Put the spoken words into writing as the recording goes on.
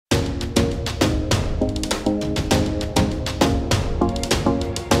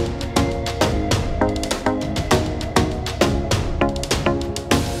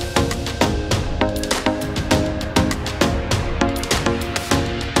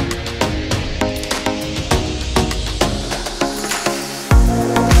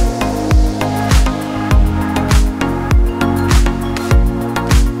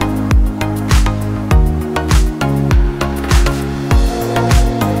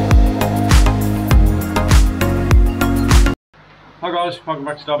guys, welcome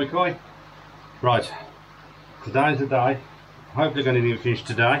back to Derby Koi. Right, today's the day. Hopefully going to need to finish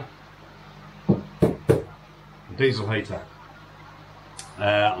today. Diesel heater.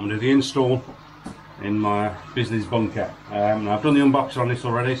 I'm going to do the install in my business bunker. I've done the unboxing on this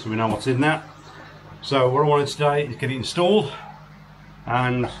already, so we know what's in that. So what I wanted today is get it installed,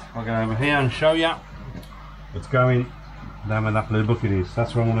 and I'll go over here and show you. It's going down where that blue bucket is.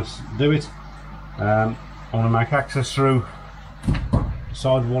 That's where I want to do it. I want to make access through the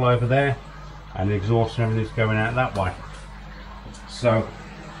side wall over there, and the exhaust and everything's going out that way. So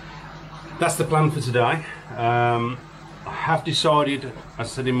that's the plan for today. I have decided, as I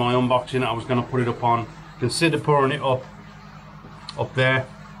said in my unboxing, I was going to put it up on, consider pouring it up there,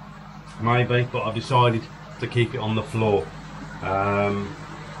 maybe, but I've decided to keep it on the floor. I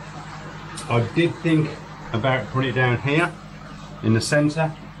did think about putting it down here in the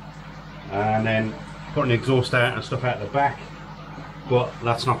centre and then putting the exhaust out and stuff out the back, but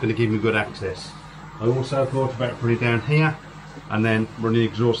that's not going to give me good access. I also thought about putting it down here and then running the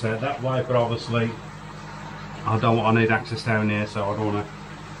exhaust out that way, but obviously I need access down there, so I don't want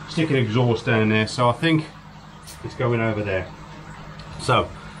to stick an exhaust down there, so I think it's going over there. So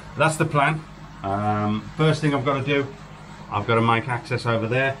that's the plan. First thing I've got to do, I've got to make access over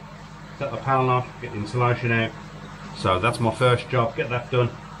there, set the panel off, get the insulation out. So that's my first job, get that done,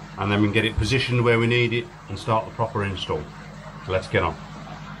 and then we can get it positioned where we need it and start the proper install. So let's get on.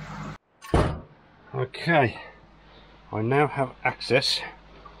 Okay, I now have access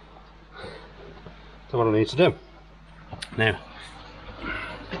to what I need to do. Now,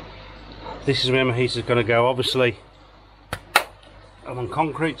 this is where my heater is going to go. Obviously, I'm on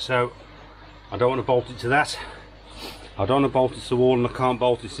concrete, so I don't want to bolt it to that. I don't want to bolt it to the wall, and I can't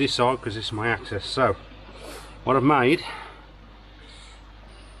bolt it to this side because this is my access. So what I've made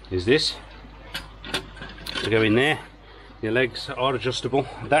is this to go in there. Your legs are adjustable.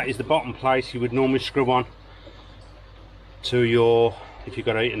 That is the bottom place you would normally screw on to your, if you've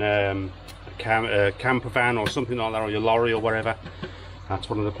got a camper van or something like that, or your lorry or whatever. That's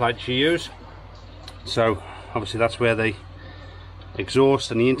one of the plates you use. So obviously that's where the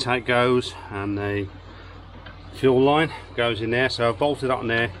exhaust and the intake goes, and the fuel line goes in there. So I've bolted it on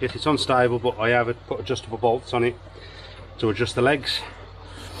there. Yes, it's unstable, but I have put adjustable bolts on it to adjust the legs,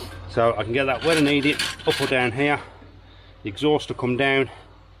 so I can get that where I need it, up or down here. The exhaust will come down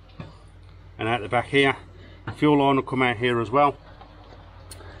and out the back here. The fuel line will come out here as well.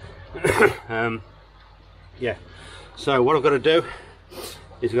 Yeah, so what I've got to do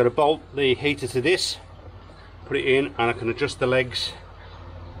is I've got to bolt the heater to this, put it in, and I can adjust the legs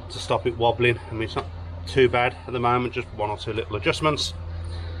to stop it wobbling. I mean, it's not too bad at the moment, just one or two little adjustments,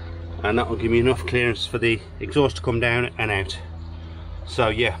 and that will give me enough clearance for the exhaust to come down and out. So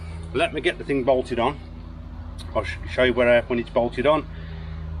yeah, let me get the thing bolted on. I'll show you when it's bolted on,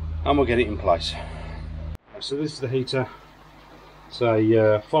 and we'll get it in place. So this is the heater. It's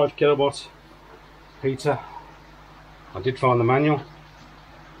a 5 kilowatt heater. I did find the manual.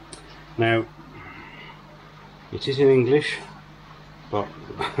 Now it is in English, but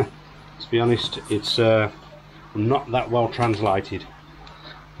to be honest, it's not that well translated.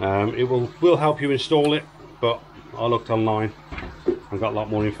 It will help you install it, but I looked online and got a lot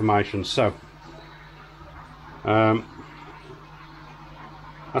more information. So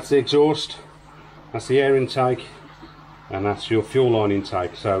that's the exhaust, that's the air intake, and that's your fuel line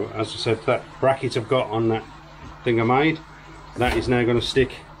intake. So as I said, that bracket I've got on that thing I made, that is now going to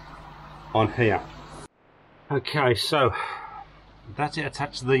stick on here. Okay, so that's it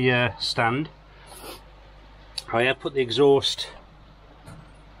attached to the stand. I have put the exhaust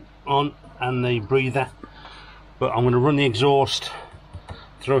on and the breather, but I'm going to run the exhaust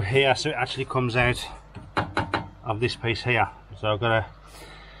through here so it actually comes out of this piece here. So I've got to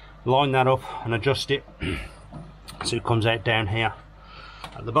line that up and adjust it so it comes out down here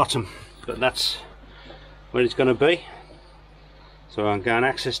at the bottom, but that's where it's going to be. So I'm going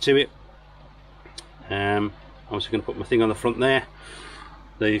access to it. I'm also going to put my thing on the front there.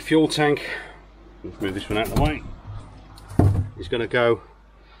 The fuel tank, let's move this one out of the way, is going to go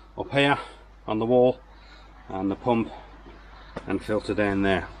up here on the wall, and the pump and filter down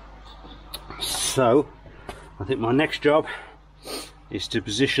there. So I think my next job is to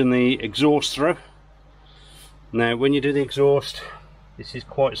position the exhaust through. Now when you do the exhaust, this is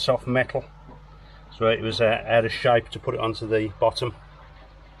quite soft metal, so it was out of shape to put it onto the bottom.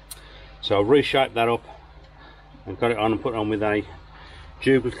 So I'll reshape that up and got it on and put it on with a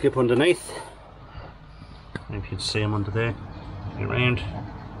duplicate clip underneath. If you can see them under there, get around,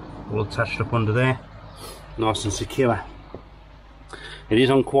 all attached up under there, nice and secure. It is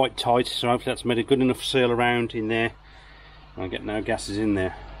on quite tight, so hopefully that's made a good enough seal around in there I get no gases in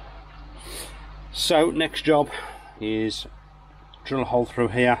there. So next job is drill a hole through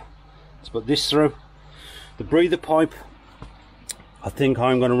here. Let's put this through. The breather pipe, I think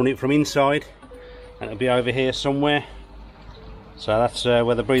I'm going to run it from inside, and it'll be over here somewhere. So that's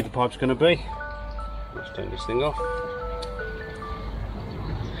where the breather pipe's going to be. Let's turn this thing off.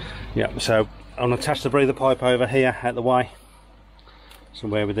 Yeah, so I'll attach the breather pipe over here out the way,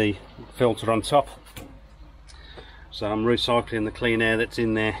 somewhere with the filter on top. So I'm recycling the clean air that's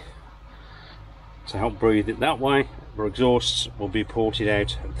in there to help breathe it that way. The exhausts will be ported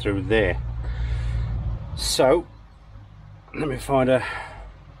out through there. So let me find a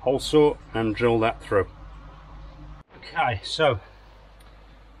hole saw and drill that through. Okay, so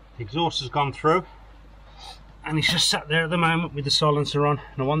the exhaust has gone through and it's just sat there at the moment with the silencer on.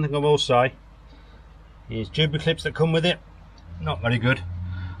 And one thing I will say is Juba clips that come with it, not very good.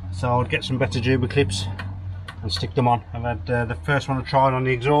 So I'll get some better Juba clips and stick them on. I've had the first one I tried on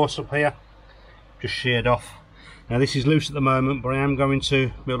the exhaust up here, just sheared off. Now this is loose at the moment, but I am going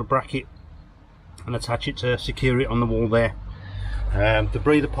to build a bracket and attach it to secure it on the wall there. The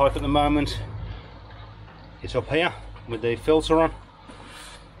breather pipe at the moment, it's up here with the filter on.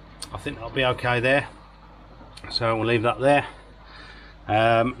 I think that'll be okay there, so we'll leave that there.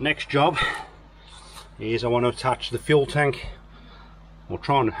 Next job is I want to attach the fuel tank. We'll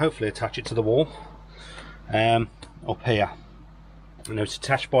try and hopefully attach it to the wall up here. Now it's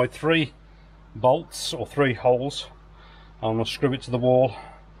attached by 3 bolts or 3 holes. I'm going to screw it to the wall,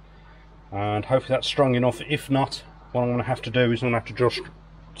 and hopefully that's strong enough. If not, what I'm going to have to do is I'm going to have to drill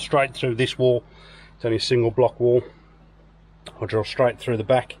straight through this wall. It's only a single block wall. I'll drill straight through the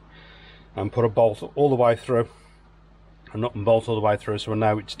back and put a bolt all the way through, a nut and bolt all the way through, so I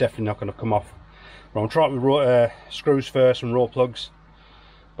know it's definitely not going to come off. But I'm trying with raw, screws first and raw plugs,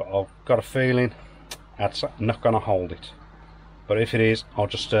 but I've got a feeling that's not going to hold it. But if it is, I'll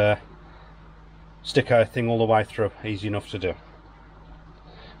just stick a thing all the way through, easy enough to do.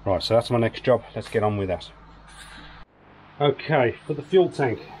 Right, so that's my next job. Let's get on with that. Okay, for the fuel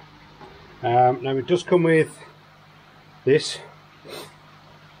tank, now it does come with this.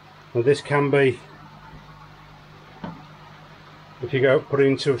 Now this can be, if you go put it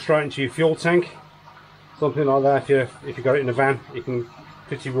into straight into your fuel tank, something like that. If you got it in a van, you can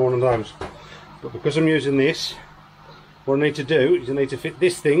fit it with one of those. But because I'm using this, what I need to do is I need to fit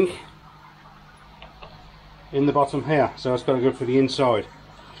this thing in the bottom here, so it's got to go for the inside.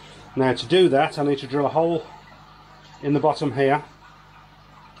 Now to do that, I need to drill a hole in the bottom here.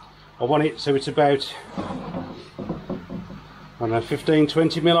 I want it so it's about, I don't know,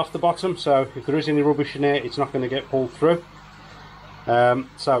 15-20 mil off the bottom, so if there is any rubbish in there, it's not going to get pulled through.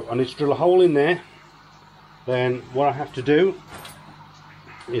 So I need to drill a hole in there. Then what I have to do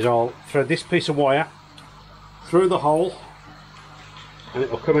is I'll thread this piece of wire through the hole, and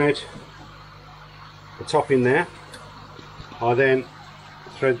it will come out the top in there. I then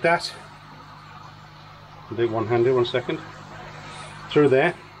thread that, I'll do one-handed, 1 second, through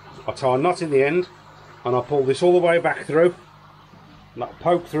there. I tie a knot in the end, and I pull this all the way back through, and that'll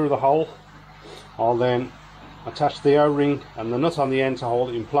poke through the hole. I'll then attach the O-ring and the nut on the end to hold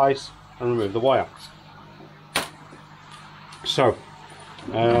it in place and remove the wire. So,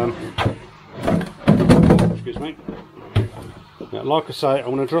 excuse me. Now, like I say, I'm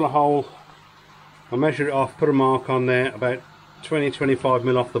going to drill a hole. I'll measure it off, put a mark on there, about 20-25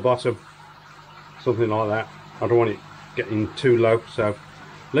 mil off the bottom, something like that. I don't want it getting too low, so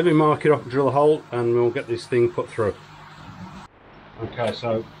let me mark it off and drill a hole, and we'll get this thing put through. Okay,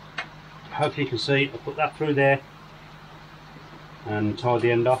 so hopefully you can see I put that through there and tied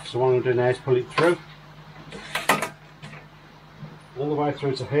the end off. So what I'm going to do now is pull it through all the way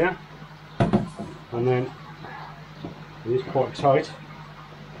through to here, and then it is quite tight.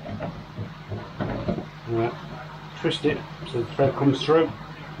 Twist it so the thread comes through.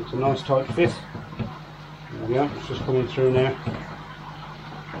 It's a nice tight fit. There we go, it's just coming through now.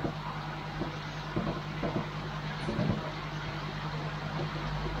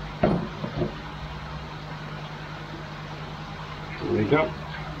 There we go,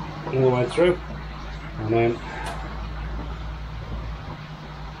 all the way through, and then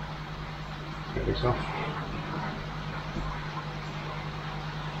get this off.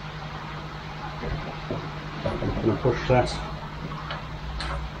 I'm going to push that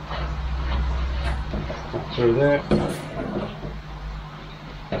through there.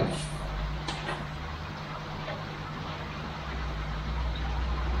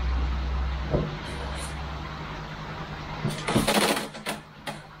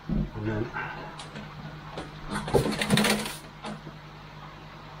 And then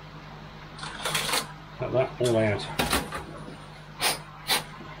cut that all the way out.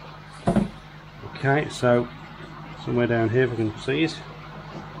 Okay, so somewhere down here if I can see it,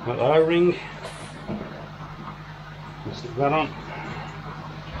 got the O-ring, stick that on,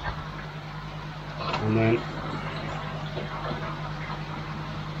 and then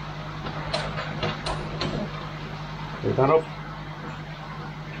put that up.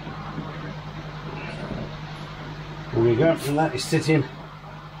 There we go, and that is sitting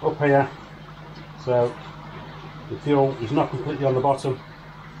up here, so the fuel is not completely on the bottom,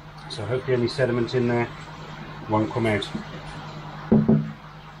 so hopefully any sediment in there won't come out.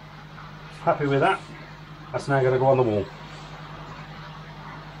 Happy with that. That's now going to go on the wall.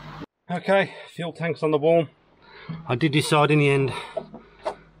 Okay, fuel tank's on the wall. I did decide in the end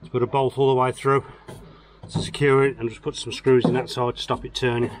to put a bolt all the way through to secure it and just put some screws in that side to stop it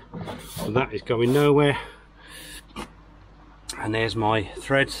turning. So that is going nowhere. And there's my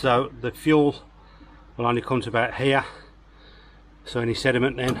thread, so the fuel will only come to about here, so any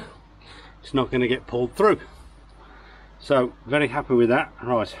sediment then it's not going to get pulled through. So very happy with that.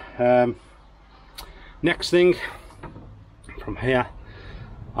 Right, next thing from here,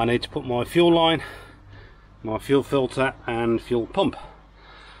 I need to put my fuel line, my fuel filter and fuel pump,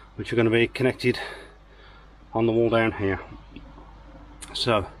 which are going to be connected on the wall down here.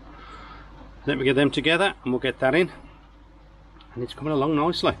 So let me get them together and we'll get that in, and it's coming along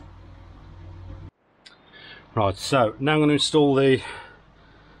nicely. Right, so now I'm going to install the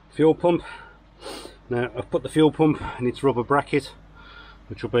fuel pump. Now I've put the fuel pump in its rubber bracket,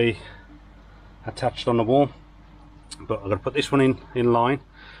 which will be attached on the wall, but I'm going to put this one in line.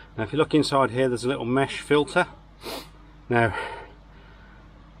 Now if you look inside here, there's a little mesh filter. Now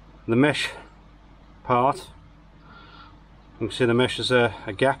the mesh part, you can see the mesh has a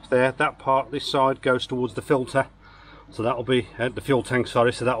gap there. That part, this side, goes towards the filter, so that'll be the fuel tank,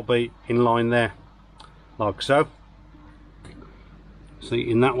 sorry, so that'll be in line there, like so.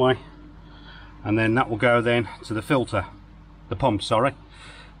 See, in that way, and then that will go then to the filter, the pump, sorry.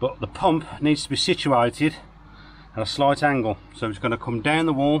 But the pump needs to be situated at a slight angle, so it's going to come down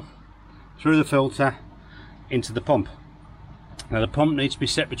the wall, through the filter, into the pump. Now the pump needs to be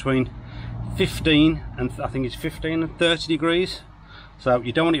set between 15 and I think it's 15 and 30 degrees, so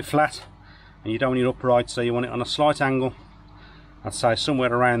you don't want it flat and you don't want it upright, so you want it on a slight angle. I'd say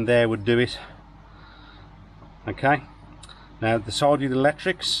somewhere around there would do it. Okay, now the side of the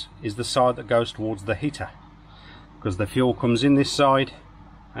electrics is the side that goes towards the heater, because the fuel comes in this side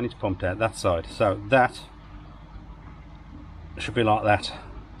and it's pumped out that side, so that should be like that,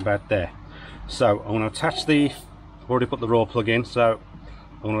 about there. So I'm going to attach the, I've already put the raw plug in, so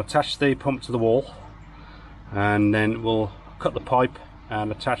I'm going to attach the pump to the wall, and then we'll cut the pipe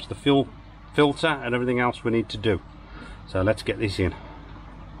and attach the fuel filter and everything else we need to do. So let's get this in.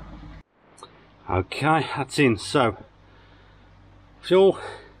 Okay, that's in. So fuel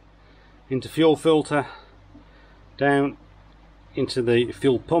into fuel filter, down into the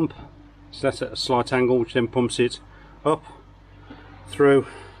fuel pump, set at a slight angle, which then pumps it up, through,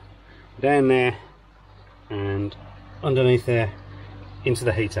 down there, and underneath there into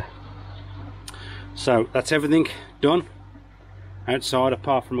the heater. So that's everything done outside,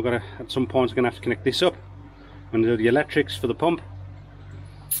 apart from we're going to, at some point, I'm going to have to connect this up and do the electrics for the pump,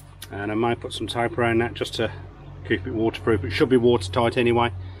 and I might put some tape around that just to keep it waterproof. It should be watertight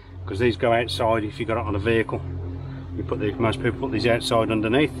anyway, because these go outside if you got it on a vehicle. You put the, most people put these outside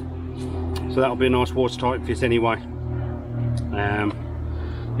underneath, so that'll be a nice watertight fit anyway.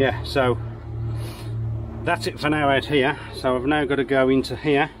 Yeah, so that's it for now out here. So I've now got to go into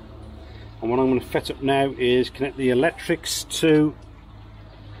here, and what I'm going to set up now is connect the electrics to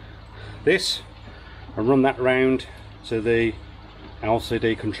this and run that round to the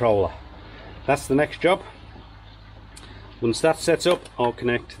LCD controller. That's the next job. Once that's set up, I'll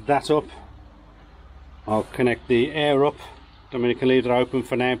connect that up, I'll connect the air up. I mean, you can leave it open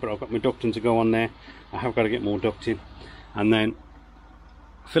for now, but I've got my ducting to go on there. I have got to get more ducting, and then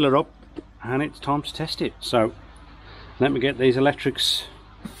fill it up, and it's time to test it. So let me get these electrics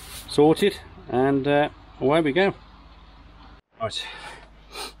sorted, and away we go. Right,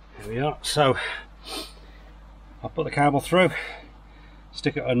 here we are. So I'll put the cable through,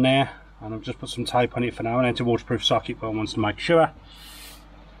 stick it on there, and I've just put some tape on it for now. I need to waterproof socket, but I want to make sure.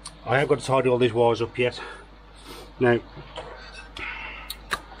 I have got to tidy all these wires up yet. Now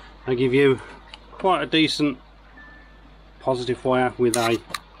I give you quite a decent positive wire with a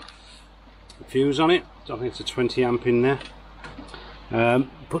fuse on it. I think it's a 20 amp in there.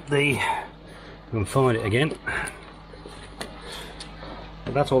 Put the, I can find it again,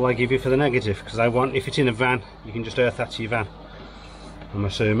 but that's all I give you for the negative, because I want, if it's in a van, you can just earth that to your van, I'm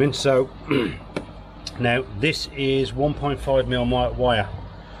assuming. So now this is 1.5mm wire.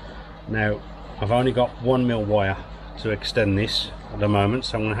 Now I've only got 1mm wire to extend this at the moment,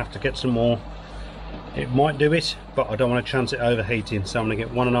 so I'm going to have to get some more. It might do it, but I don't want to chance it overheating, so I'm going to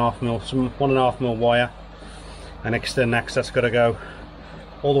get 1.5mm, some 1.5mm wire and extend that, because that's got to go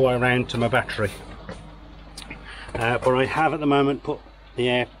all the way around to my battery. But I have at the moment put the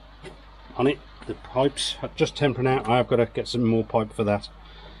air on it. The pipes are just tempering out. I've got to get some more pipe for that.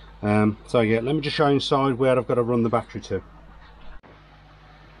 So yeah, let me just show you inside where I've got to run the battery to.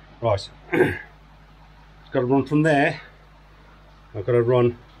 Right, it's got to run from there. I've got to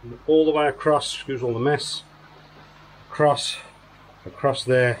run all the way across, excuse all the mess, across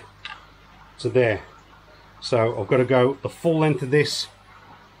there to there. So I've got to go the full length of this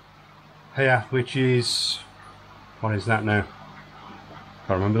here, which is, what is that now?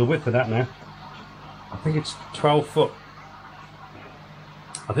 Can't remember the width of that now. I think it's 12 foot.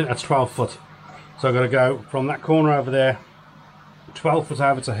 I think that's 12 foot. So I've got to go from that corner over there, 12 foot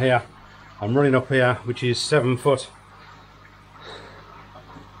over to here. I'm running up here, which is 7 foot.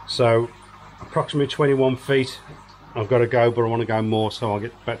 So approximately 21 feet I've got to go, but I want to go more, so I'll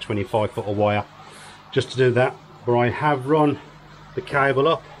get about 25 foot of wire just to do that. But I have run the cable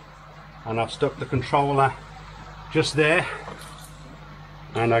up and I've stuck the controller just there,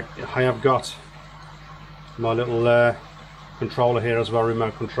 and I have got my little controller here as well,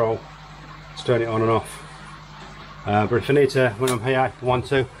 remote control to turn it on and off. But if I need to, when I'm here, if I want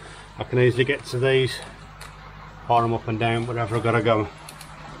to, I can easily get to these, fire them up and down, whatever I've got to go.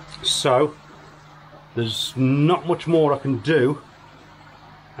 So there's not much more I can do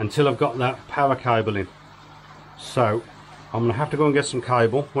until I've got that power cable in. So I'm going to have to go and get some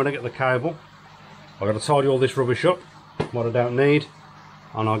cable. When I get the cable, I've got to tidy all this rubbish up, what I don't need,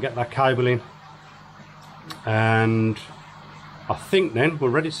 and I'll get that cable in, and I think then we're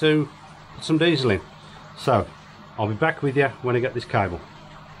ready to put some diesel in. So I'll be back with you when I get this cable.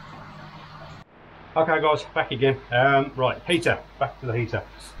 Okay guys, back again. Right, heater, back to the heater.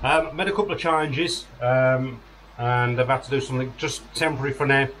 Made a couple of changes, and I've had to do something just temporary for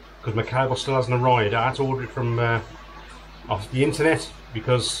now because my cable still hasn't arrived. I had to order it from off the internet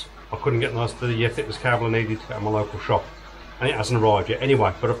because I couldn't get the thickness cable I needed at my local shop, and it hasn't arrived yet.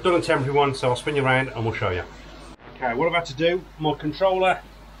 Anyway, but I've done a temporary one, so I'll spin you around and we'll show you. Okay, what I've had to do, my controller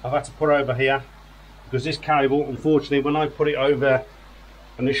I've had to put over here because this cable, unfortunately, when I put it over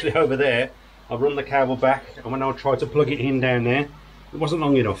initially over there, I've run the cable back, and when I tried to plug it in down there, it wasn't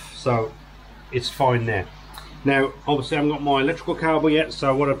long enough, so it's fine there. Now obviously I haven't got my electrical cable yet,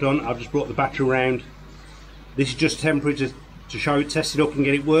 so what I've done, I've just brought the battery around. This is just temporary to show it, test it up and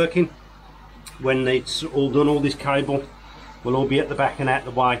get it working. When it's all done, all this cable will all be at the back and out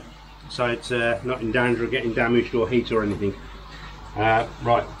the way, so it's not in danger of getting damaged or heat or anything.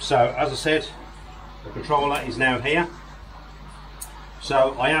 Right, so as I said, the controller is now here.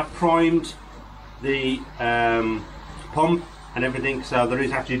 So I have primed the pump and everything, so there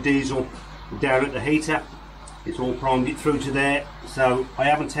is actually diesel down at the heater. It's all primed it through to there, so I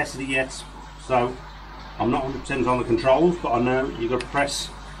haven't tested it yet, so I'm not 100% on the controls, but I know you've got to press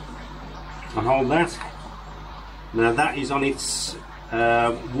and hold that. Now that is on its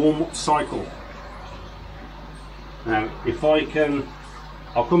warm-up cycle. Now if I can,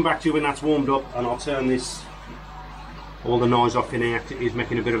 I'll come back to you when that's warmed up, and I'll turn this, all the noise off in here. It is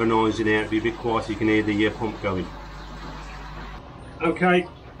making a bit of a noise in here. It'll be a bit quiet so you can hear the pump going. Okay,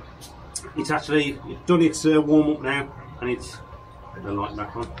 it's actually done its warm up now, and it's, put the light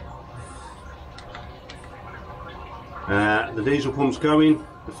back on. The diesel pump's going,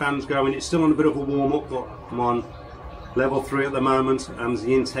 the fan's going. It's still on a bit of a warm up, but I'm on level 3 at the moment, and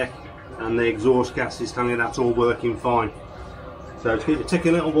the intake and the exhaust gas is telling me that's all working fine. So it'll take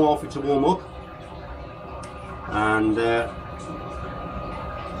a little while for it to warm up, and the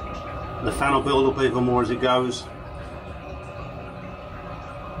fan will build up even more as it goes.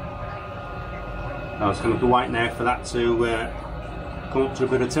 I was going to have to wait now for that to come up to a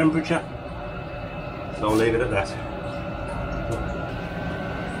bit of temperature, so I'll leave it at that.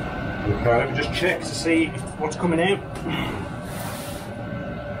 Okay, let me just check to see what's coming out.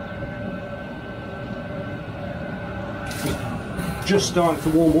 Just starting to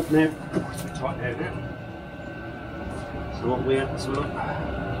warm up now. It's a bit tight there now. So what we at? So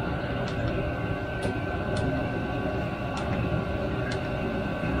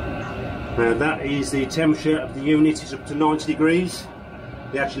now that is the temperature of the unit. Is up to 90 degrees.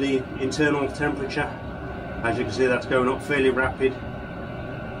 The actually internal temperature, as you can see, that's going up fairly rapid.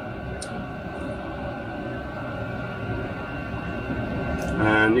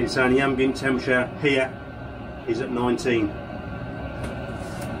 And it's only ambient temperature here is at 19.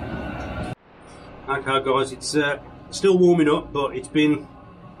 Okay guys, it's still warming up, but it's been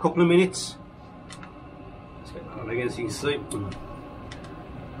a couple of minutes, And again, as you can see,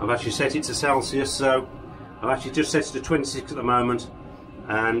 I've actually set it to Celsius, so I've actually just set it to 26 at the moment,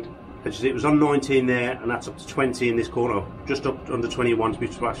 and actually it was on 19 there, and that's up to 20 in this corner, just up under 21 to be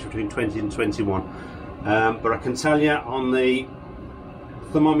actually between 20 and 21. But I can tell you on the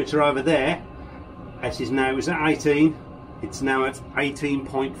thermometer over there, it is at 18, it's now at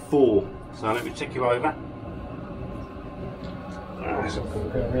 18.4. So let me check you over.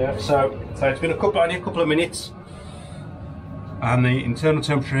 So it's been only a couple of minutes, and the internal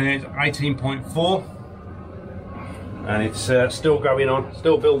temperature here is 18.4, and it's still going on,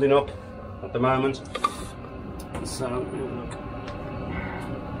 still building up at the moment. So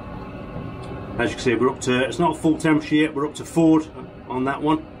as you can see, we're up to, it's not full temperature yet, we're up to 4 on that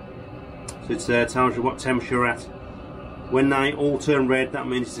one. So it tells you what temperature you're at. When they all turn red, that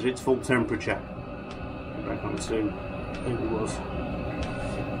means that it's full temperature. Back on to, I think it was.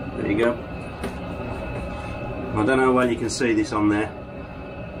 There you go. I don't know how well you can see this on there,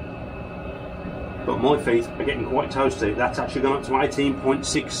 but my feet are getting quite toasty. That's actually gone up to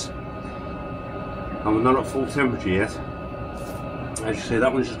 18.6. and we're not at full temperature yet. As you see,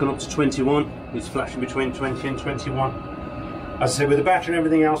 that one's just gone up to 21. It's flashing between 20 and 21. As I say, with the battery and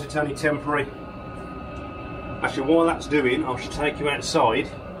everything else, it's only temporary. Actually, while that's doing, I should take you outside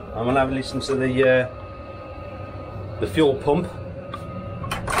and we'll have a listen to the fuel pump.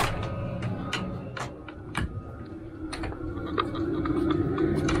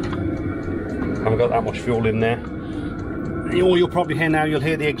 Haven't got that much fuel in there. All you'll probably hear now, you'll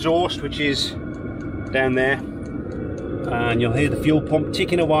hear the exhaust, which is down there, and you'll hear the fuel pump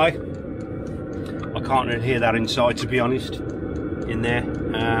ticking away. I can't really hear that inside, to be honest, in there.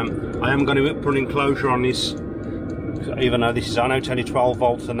 I am going to put an enclosure on this, even though this is, I know it's only 12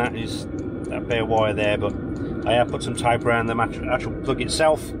 volts and that is that bare wire there, but I have put some tape around the actual plug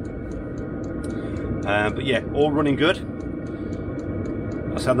itself. But yeah, all running good.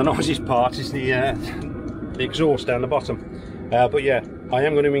 So the noisiest part is the exhaust down the bottom. But yeah, I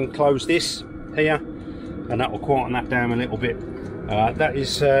am going to enclose this here, and that will quieten that down a little bit. That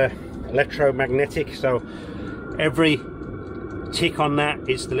is electromagnetic, so every tick on that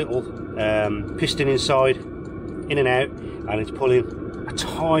is the little piston inside, in and out, and it's pulling a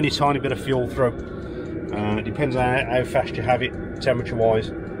tiny bit of fuel through. It depends on how fast you have it temperature wise.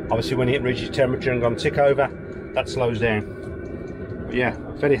 Obviously when it reaches temperature and gone tick over, that slows down. But yeah,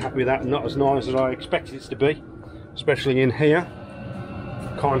 I'm very happy with that. Not as nice as I expected it to be, especially in here.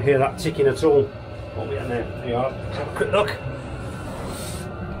 Can't hear that ticking at all. What we are now? There you are. Let's have a quick look.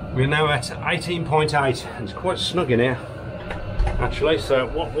 We're now at 18.8. It's quite snug in here, actually. So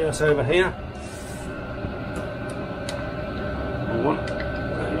what we're at over here?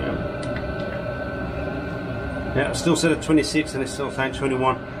 Yeah, it's still set at 26 and it's still saying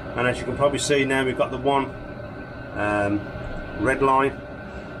 21. And as you can probably see now, we've got the one red line.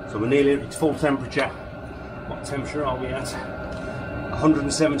 So we're nearly at full temperature. What temperature are we at?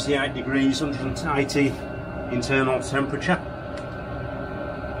 178 degrees, 180 internal temperature.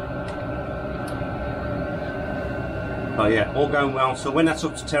 Oh yeah, all going well. So when that's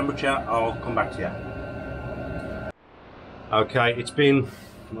up to temperature, I'll come back to you. Okay, it's been,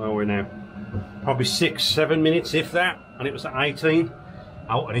 where are we now? Probably 6-7 minutes, if that, and it was at 18.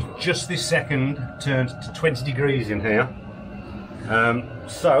 Oh, and it just this second turned to 20 degrees in here.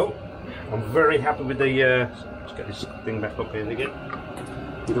 So I'm very happy with the. Let's get this thing back up here again.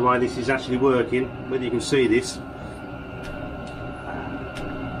 With the way this is actually working, whether you can see this.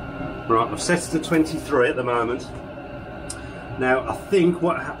 Right, I've set it to 23 at the moment. Now I think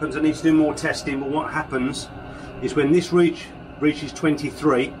what happens, I need to do more testing, but what happens is when this reaches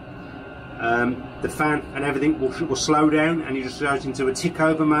 23, the fan and everything will slow down, and you just go into a tick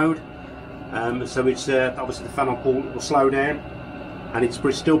over mode. So it's obviously the fan will slow down, and it's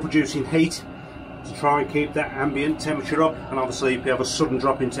still producing heat to try and keep that ambient temperature up. And obviously if you have a sudden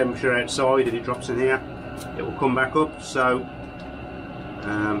drop in temperature outside and it drops in here, it will come back up. So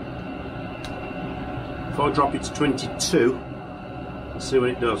if I drop it to 22, let's see what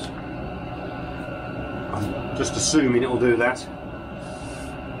it does. I'm just assuming it'll do that.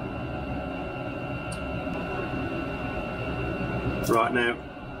 Right, now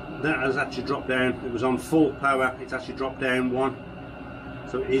that has actually dropped down. It was on full power, it's actually dropped down 1.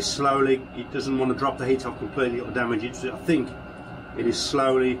 So it is slowly, it doesn't want to drop the heat off completely, it'll damage it. So I think it is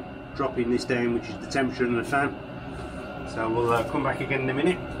slowly dropping this down, which is the temperature in the fan. So we'll come back again in a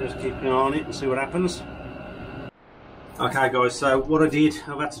minute, just keep an eye on it and see what happens. Okay guys, so what I did,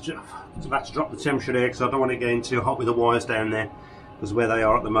 I've had to drop the temperature there because I don't want it getting too hot with the wires down there, because where they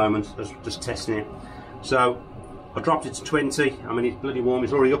are at the moment, just testing it. So I dropped it to 20, I mean it's bloody warm,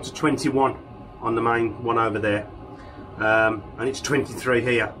 it's already up to 21. on the main one over there, and it's 23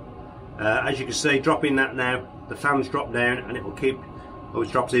 here. As you can see, dropping that now, the fan's dropped down, and it will keep, oh,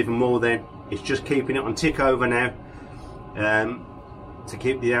 it drops even more then. It's just keeping it on tick over now, to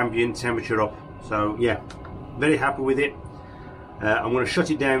keep the ambient temperature up. So yeah, very happy with it. I'm going to shut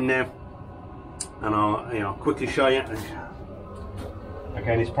it down now, and I'll quickly show you.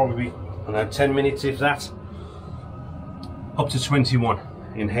 Again, it's probably, I don't know, 10 minutes if that, up to 21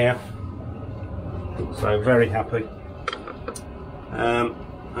 in here. So very happy.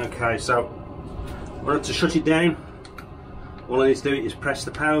 Okay, so in order to shut it down, all I need to do is press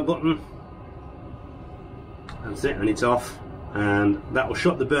the power button. That's it, and it's off, and that will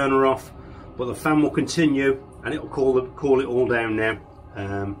shut the burner off, but the fan will continue, and it will cool it all down now.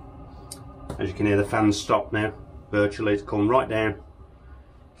 As you can hear, the fan's stopped now, virtually. It's calmed right down,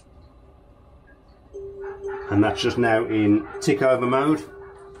 and that's just now in tick over mode,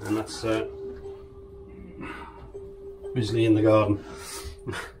 and that's busily in the garden.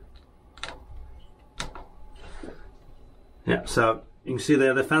 Yeah, so you can see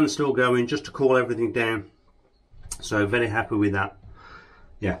there the fan's still going just to cool everything down. So very happy with that.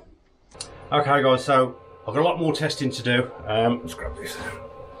 Yeah. Okay guys, so I've got a lot more testing to do. Let's grab this.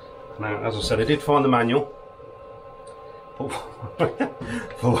 Now, as I said, I did find the manual for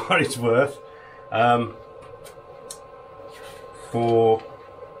what it's worth. For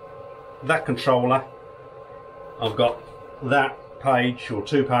that controller, I've got that page or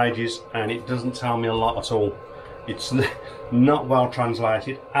 2 pages, and it doesn't tell me a lot at all. It's not well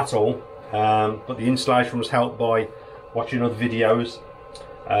translated at all, but the installation was helped by watching other videos.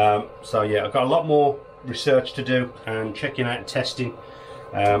 So yeah, I've got a lot more research to do and checking out and testing.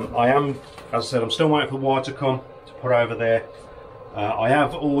 I am, as I said, I'm still waiting for wire to come to put over there. I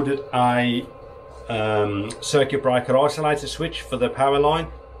have ordered a circuit breaker isolator switch for the power line.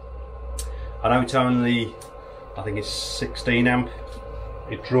 I know it's only, I think it's 16 amp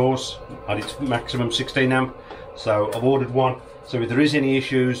it draws at its maximum 16 amp, so I've ordered one, so if there is any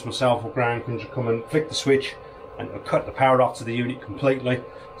issues, myself or Graham can just come and flick the switch and it'll cut the power off to the unit completely,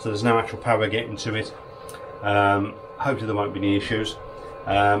 so there's no actual power getting to it. Hopefully there won't be any issues.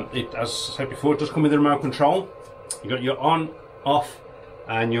 It, as I said before, it does come with a remote control. You've got your on, off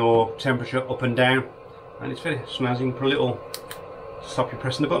and your temperature up and down, and it's very snazzy. You can put a little stop you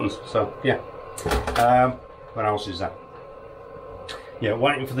pressing the buttons. So yeah. What else is that? Yeah,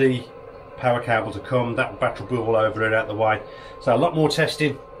 waiting for the power cable to come. That battery will be all over it, out the way. So a lot more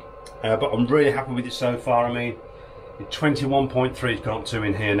testing, but I'm really happy with it so far. I mean, 21.3 it's gone up to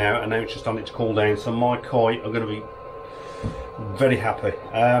in here now, and now it's just on its cool down. So my koi are going to be very happy.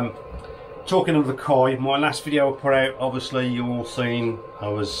 Talking of the koi, my last video I put out, obviously you all seen I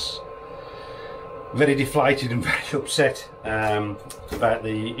was very deflated and very upset about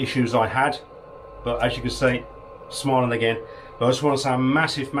the issues I had, but as you can see, smiling again. But I just want to say a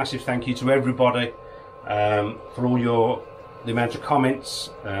massive thank you to everybody for all the amount of comments,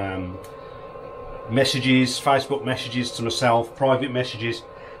 messages, Facebook messages to myself, private messages,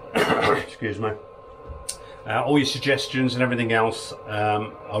 excuse me, all your suggestions and everything else.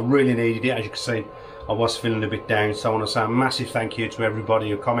 I really needed it. As you can see, I was feeling a bit down, so I want to say a massive thank you to everybody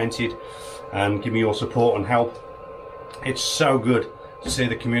who commented and give me your support and help. It's so good to see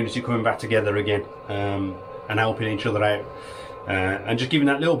the community coming back together again, and helping each other out, and just giving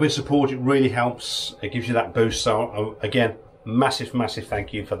that little bit of support. It really helps. It gives you that boost. So again, massive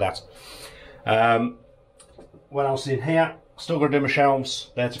thank you for that. What else in here? Still got to do my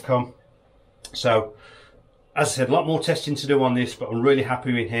shelves there to come. So as I said, a lot more testing to do on this, but I'm really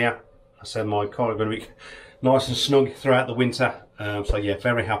happy in here. I said my car are going to be nice and snug throughout the winter. So yeah,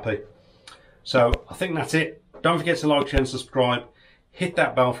 very happy. So I think that's it. Don't forget to like, share and subscribe. Hit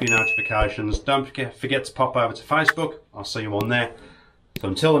that bell for your notifications. Don't forget to pop over to Facebook. I'll see you on there. So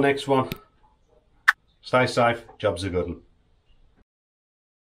until the next one, stay safe. Jobs are good.